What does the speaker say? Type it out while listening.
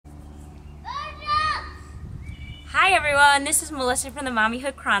Hi everyone, this is Melissa from the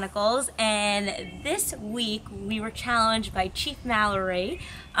Mommyhood Chronicles, and this week we were challenged by Chief Mallory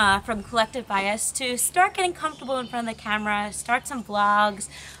from Collective Bias to start getting comfortable in front of the camera, start some vlogs,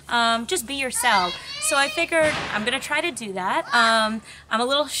 just be yourself. So I figured I'm going to try to do that. I'm a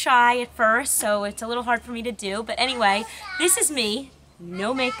little shy at first, so it's a little hard for me to do, but anyway, this is me.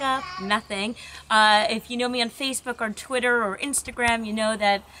 No makeup, nothing. If you know me on Facebook or Twitter or Instagram, you know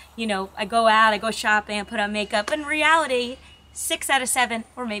that, I go out, I go shopping, I put on makeup. In reality, 6 out of 7,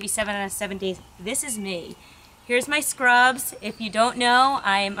 or maybe 7 out of 7 days, this is me. Here's my scrubs. If you don't know,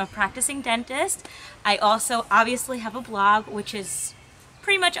 I'm a practicing dentist. I also obviously have a blog, which is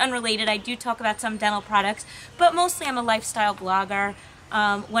pretty much unrelated. I do talk about some dental products, but mostly I'm a lifestyle blogger.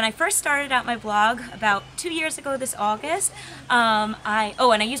 When I first started out my blog about 2 years ago this August, and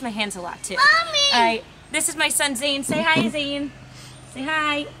I use my hands a lot too. Mommy! This is my son Zane. Say hi, Zane. Say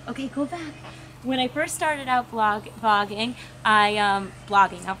hi. Okay, go back. When I first started out blogging, I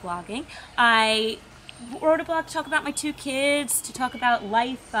wrote a blog to talk about my 2 kids, to talk about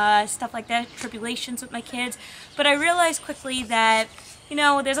life, stuff like that, tribulations with my kids. But I realized quickly that,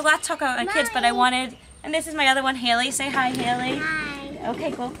 there's a lot to talk about with my kids, but I wanted, and this is my other one, Haley. Say hi, Haley. Hi.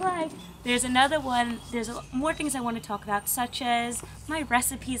 Okay, go play. There's another one, there's more things I want to talk about, such as my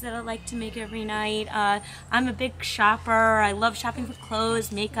recipes that I like to make every night. I'm a big shopper. I love shopping for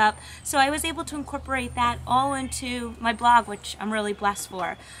clothes, makeup. So I was able to incorporate that all into my blog, which I'm really blessed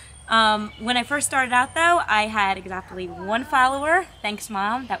for. When I first started out though, I had exactly 1 follower. Thanks,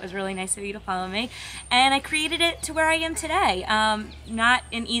 Mom. That was really nice of you to follow me. And I created it to where I am today. Not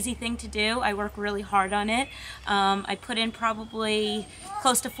an easy thing to do. I work really hard on it. I put in probably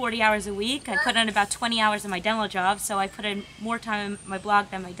close to 40 hours a week. I put in about 20 hours in my dental job, so I put in more time in my blog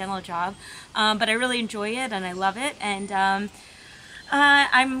than my dental job. But I really enjoy it and I love it. And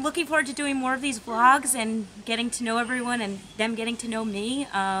I'm looking forward to doing more of these vlogs and getting to know everyone and them getting to know me.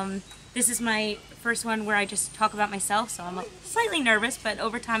 This is my first one where I just talk about myself, so I'm slightly nervous, but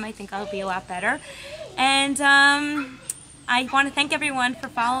over time I think I'll be a lot better. And I want to thank everyone for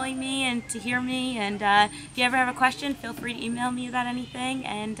following me and to hear me. And if you ever have a question, feel free to email me about anything.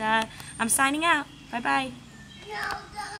 And I'm signing out. Bye-bye.